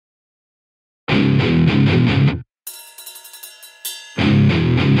Here's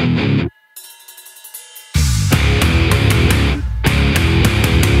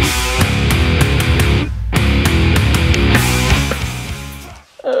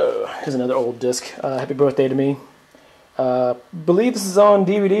another old disc. Happy birthday to me. Believe this is on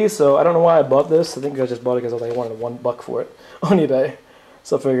DVD, so I don't know why I bought this. I think I just bought it because I wanted $1 for it on eBay.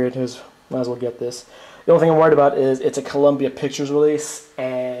 So I figured might as well get this. The only thing I'm worried about is it's a Columbia Pictures release,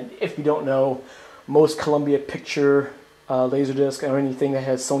 and if you don't know, most Columbia Picture Laserdisc or anything that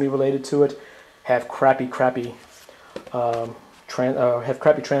has Sony related to it have crappy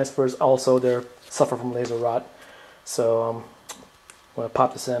transfers. Also, they suffer from laser rot. So I'm going to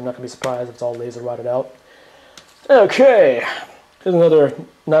pop this in. I'm not going to be surprised if it's all laser rotted out. Okay, here's another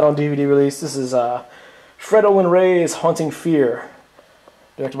not on DVD release. This is Fred Olen Ray's Haunting Fear,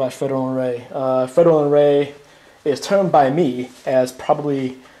 directed by Fred Olen Ray. Fred Olen Ray is termed by me as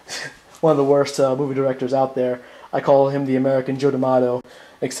probably one of the worst movie directors out there. I call him the American Joe D'Amato,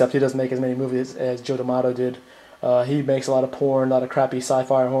 except he doesn't make as many movies as Joe D'Amato did. He makes a lot of porn, a lot of crappy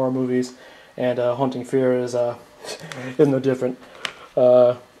sci-fi and horror movies, and Haunting Fear is no different.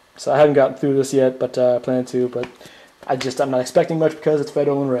 So I haven't gotten through this yet, but I plan to. But I'm not expecting much because it's Fred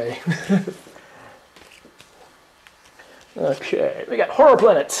Olen Ray. Okay, we got Horror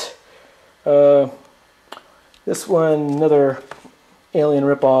Planet. This one, another Alien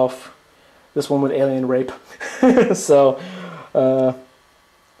ripoff. This one with alien rape. So I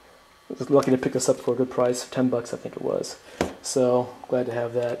was lucky to pick this up for a good price, $10 I think it was. So glad to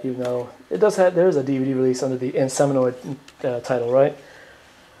have that, even though there's a DVD release under the Inseminoid title, right?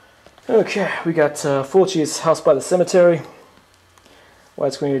 Okay, we got Fulci's House by the Cemetery,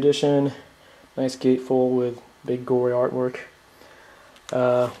 widescreen edition, nice gatefold with big gory artwork.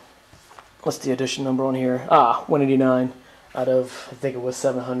 What's the edition number on here? 189 out of, I think it was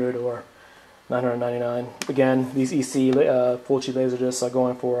 700 or 999. Again, these EC Fulci Laserdiscs are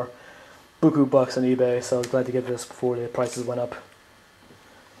going for buku bucks on eBay, so I was glad to get this before the prices went up.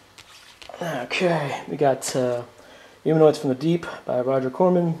 Okay, we got Humanoids from the Deep by Roger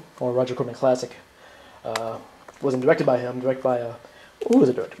Corman, or Roger Corman Classic. Wasn't directed by him, directed by, who was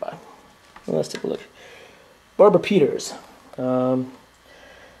it directed by? Well, let's take a look. Barbara Peters.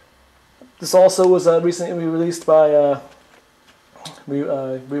 This also was recently released by,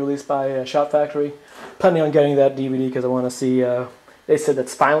 re-released by Shout Factory. Planning on getting that DVD because I want to see, they said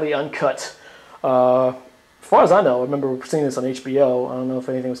that's finally uncut. As far as I know, I remember seeing this on HBO. I don't know if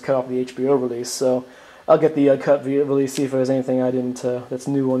anything was cut off the HBO release, so I'll get the uncut release, see if there's anything I didn't that's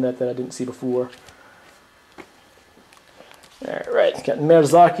new on that I didn't see before. Alright, got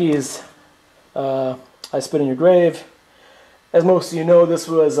Miyazaki I Spit in Your Grave. As most of you know, this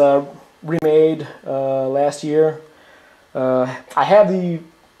was remade last year. I have the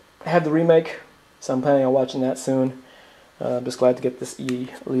remake, so I'm planning on watching that soon. I'm just glad to get this Elite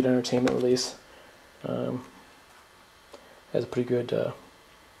Entertainment release. Has a pretty good.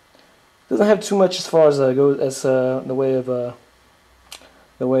 Doesn't have too much as far as goes as the way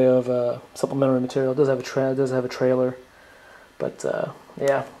of supplementary material. It does have a trailer, but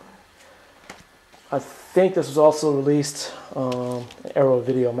yeah. I think this was also released Arrow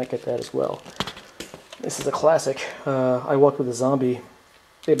Video. Might get that as well. This is a classic. I Walked with a Zombie.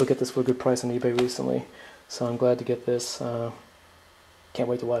 Able to get this for a good price on eBay recently, so I'm glad to get this. Can't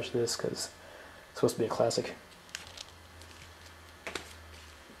wait to watch this because it's supposed to be a classic.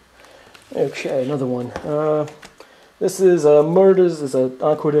 Okay, another one. This is Murders. Is an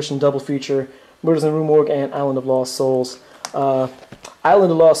encore edition double feature. Murders in Rue Morgue and Island of Lost Souls.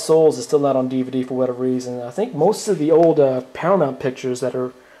 Island of Lost Souls is still not on DVD for whatever reason. I think most of the old Paramount pictures that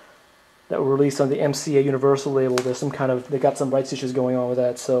were released on the MCA Universal label, they got some rights issues going on with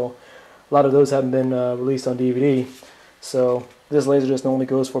that, so a lot of those haven't been released on DVD. So this Laserdisc only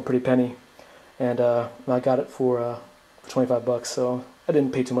goes for a pretty penny, and I got it for $25, so I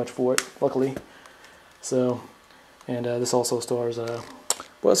didn't pay too much for it, luckily. So, and this also stars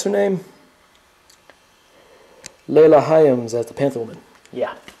what's her name? Layla Hyams as the Panther Woman.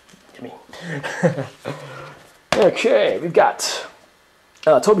 Yeah, to me. Okay, we've got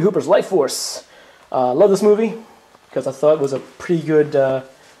Tobe Hooper's Life Force. Love this movie because I thought it was a pretty good. They're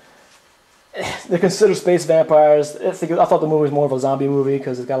considered space vampires. I thought the movie was more of a zombie movie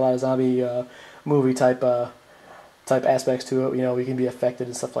because it's got a lot of zombie movie type aspects to it. You know, we can be affected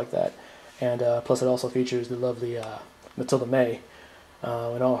and stuff like that. And plus, it also features the lovely Matilda May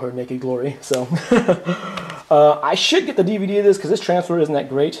in all her naked glory. So I should get the DVD of this because this transfer isn't that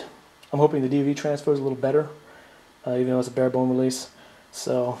great. I'm hoping the DVD transfer is a little better, even though it's a bare bone release.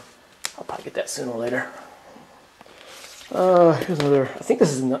 So I'll probably get that sooner or later. Here's another. I think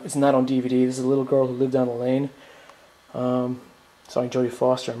this is not, it's not on DVD. This is a little girl who lived down the lane. Starring Jodie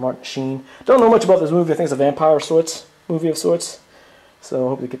Foster and Martin Sheen. Don't know much about this movie. I think it's a vampire movie of sorts. So I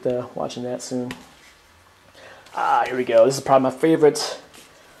hope to get to watching that soon. Here we go. This is probably my favorite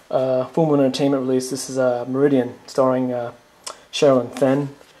Full Moon Entertainment release. This is Meridian, starring Sherilyn Fenn.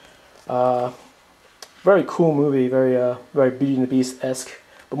 Very cool movie. Very Beauty and the Beast-esque,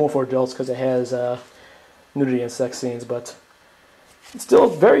 but more for adults because it has nudity and sex scenes. But it's still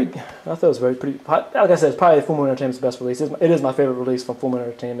very. I thought it was very pretty. Like I said, it's probably Full Moon Entertainment's best release. It is my favorite release from Full Moon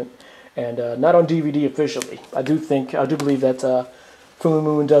Entertainment, and not on DVD officially. I do believe that Full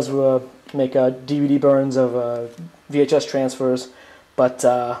Moon does make DVD burns of VHS transfers, but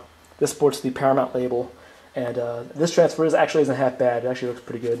this sports the Paramount label, and this transfer isn't half bad. It actually looks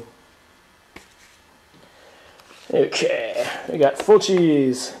pretty good. Okay, we got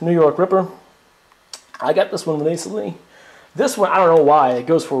Fulci's New York Ripper. I got this one recently. This one, I don't know why, it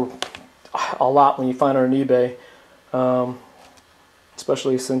goes for a lot when you find it on eBay,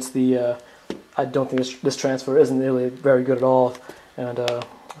 especially since I don't think this transfer isn't really very good at all, and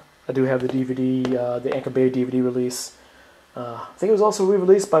I do have the DVD, the Anchor Bay DVD release. I think it was also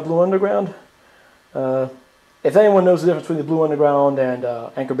re-released by Blue Underground. If anyone knows the difference between the Blue Underground and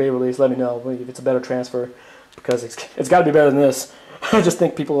Anchor Bay release, let me know if it's a better transfer, because it's got to be better than this. I just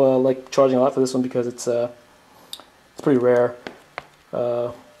think people like charging a lot for this one because it's pretty rare.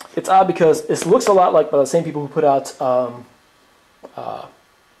 It's odd because it looks a lot like the same people who put out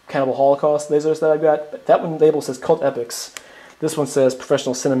Cannibal Holocaust lasers that I got. But that one label says Cult Epics. This one says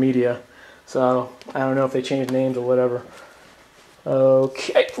Professional Cinemedia. So I don't know if they changed names or whatever.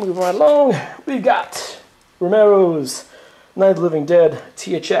 Okay, moving right along. We've got Romero's Night of the Living Dead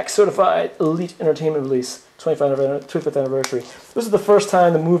THX Certified Elite Entertainment Release. 25th anniversary. This is the first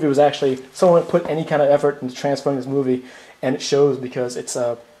time the movie was actually, someone put any kind of effort into transferring this movie, and it shows because it's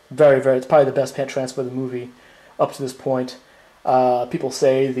it's probably the best transfer of the movie up to this point. People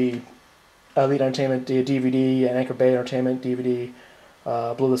say the Elite Entertainment DVD and Anchor Bay Entertainment DVD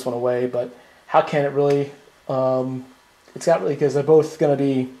blew this one away, but how can it really? It's got really, because they're both going to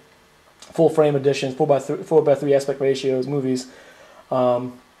be full frame editions, 4:3 aspect ratios movies.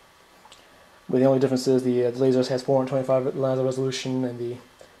 But the only difference is the lasers has 425 lines of resolution and the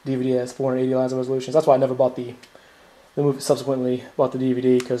DVD has 480 lines of resolution. That's why I never bought the movie. Subsequently bought the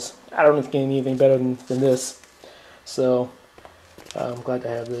DVD because I don't think anything better than this. So I'm glad to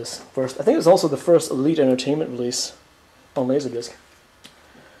have this first. I think it's also the first Elite Entertainment release on Laserdisc.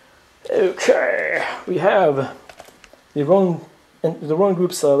 Okay, we have the Rowan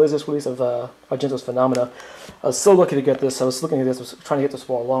Group's Laserdisc release of Argento's Phenomena. I was so lucky to get this. I was looking at this, was trying to get this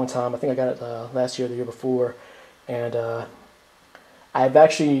for a long time. I think I got it last year, the year before, and I've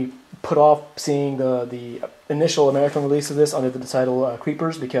actually put off seeing the initial American release of this under the title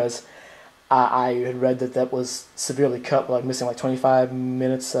Creepers, because I had read that was severely cut, like missing like 25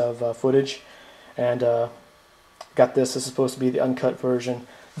 minutes of footage, and got this. This is supposed to be the uncut version.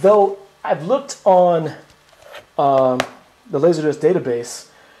 Though I've looked on the Laserdisc database,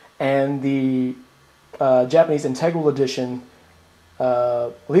 and the Japanese Integral Edition,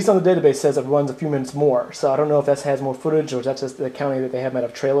 at least on the database, says it runs a few minutes more. So I don't know if that has more footage, or if that's just the counting that they have might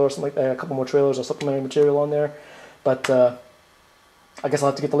have a trailer or something like that, a couple more trailers or supplementary material on there. But I guess I'll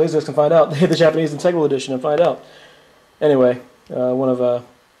have to get the Laserdisc and find out, the Japanese Integral Edition, and find out. Anyway, one of,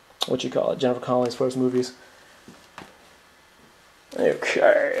 Jennifer Connelly's first movies.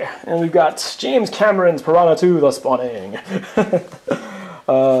 Okay, and we've got James Cameron's Piranha 2: The Spawning.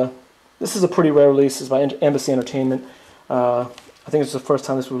 This is a pretty rare release. It's by Embassy Entertainment. I think it's the first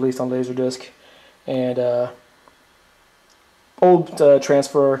time this was released on Laserdisc. And old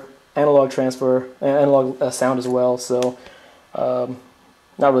transfer, analog sound as well. So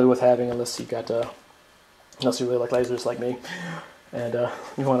not really worth having unless you really like Laserdisc like me, and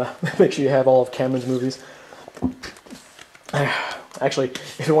you want to make sure you have all of Cameron's movies. Actually,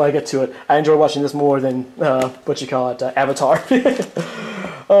 if you want to get to it, I enjoy watching this more than Avatar.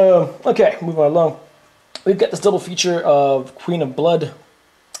 Okay, moving on along. We've got this double feature of Queen of Blood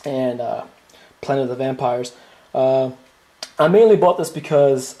and Planet of the Vampires. I mainly bought this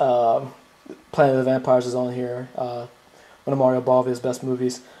because Planet of the Vampires is on here. One of Mario Bava's best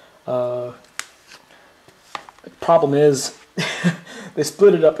movies. The problem is they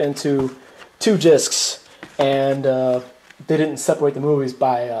split it up into 2 discs, and they didn't separate the movies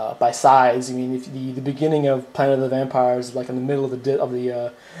by size. I mean, if the beginning of Planet of the Vampires is like in the middle of the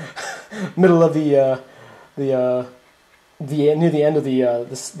near the end of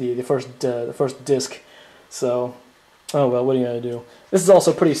the first disc. So, oh well, what are you gonna do? This is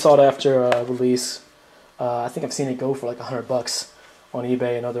also a pretty sought after release. I think I've seen it go for like $100 on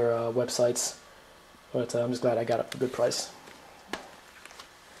eBay and other websites, but I'm just glad I got it for a good price.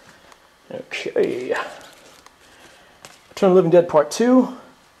 Okay, Return of the Living Dead Part 2,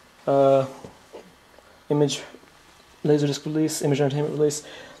 Image Laserdisc release, Image Entertainment release.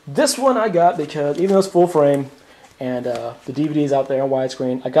 This one I got because, even though it's full frame and the DVD is out there on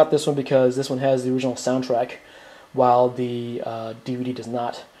widescreen, I got this one because this one has the original soundtrack, while the DVD does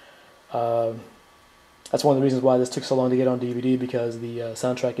not. That's one of the reasons why this took so long to get on DVD, because the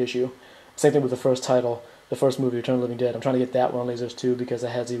soundtrack issue. Same thing with the first title, the first movie, Return of the Living Dead. I'm trying to get that one on Lasers too because it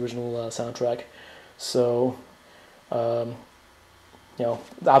has the original soundtrack. So, you know,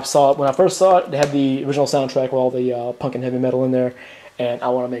 I saw it when I first saw it. They had the original soundtrack with all the punk and heavy metal in there, and I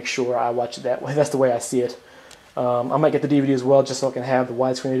want to make sure I watch it that way. That's the way I see it. I might get the DVD as well, just so I can have the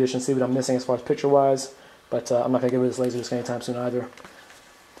widescreen edition, see what I'm missing as far as picture-wise. But I'm not going to get rid of this Laserdisc anytime soon either.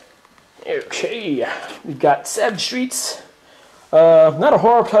 Okay, we've got Savage Streets. Not a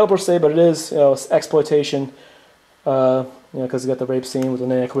horror title per se, but it is, you know, exploitation. You know, because it's got the rape scene with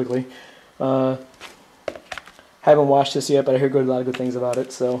Linnea Quigley. Haven't watched this yet, but I hear a lot of good things about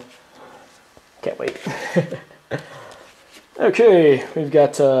it, so can't wait. Okay, we've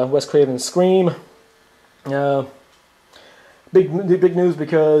got Wes Craven's Scream. Big news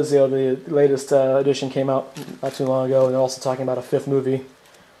because, you know, the latest edition came out not too long ago, and they're also talking about a 5th movie.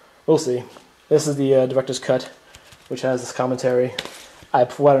 We'll see. This is the director's cut, which has this commentary. From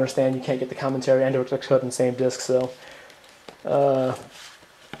what I understand, you can't get the commentary and director's cut in the same disc, so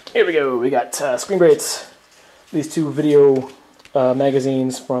here we go. We got Screen Rates. These two video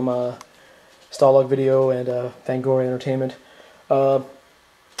magazines from Starlog Video and Fangoria Entertainment.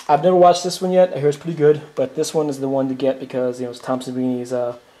 I've never watched this one yet. I hear it's pretty good, but this one is the one to get because, you know, it's Tom Savini's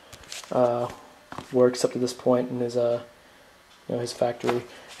works up to this point in his you know, his factory,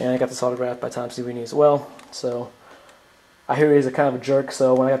 and I got this autograph by Tom Savini as well. So I hear he's a kind of a jerk.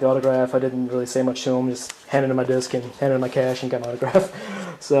 So when I got the autograph, I didn't really say much to him. Just handed him my disc and handed him my cash and got my autograph.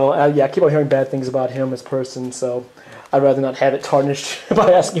 So yeah, I keep on hearing bad things about him as a person. So I'd rather not have it tarnished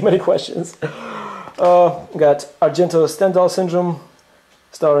by asking him any questions. We got Argento Stendhal Syndrome,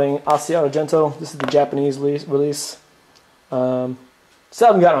 starring Asia Argento. This is the Japanese release. Still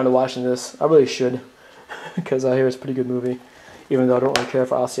haven't gotten around to watching this. I really should, because I hear it's a pretty good movie, even though I don't really care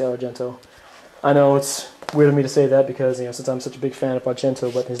for Asia Argento. I know it's weird of me to say that because, you know, since I'm such a big fan of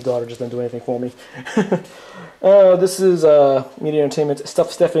Argento, but his daughter just doesn't do anything for me. This is Media Entertainment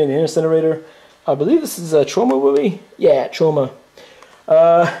Stuff Stephanie and the Incinerator. I believe this is a Trauma movie. Yeah, Trauma.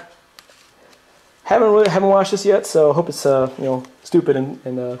 Haven't watched this yet, so I hope it's you know, stupid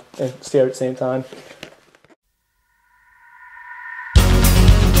and scary at the same time.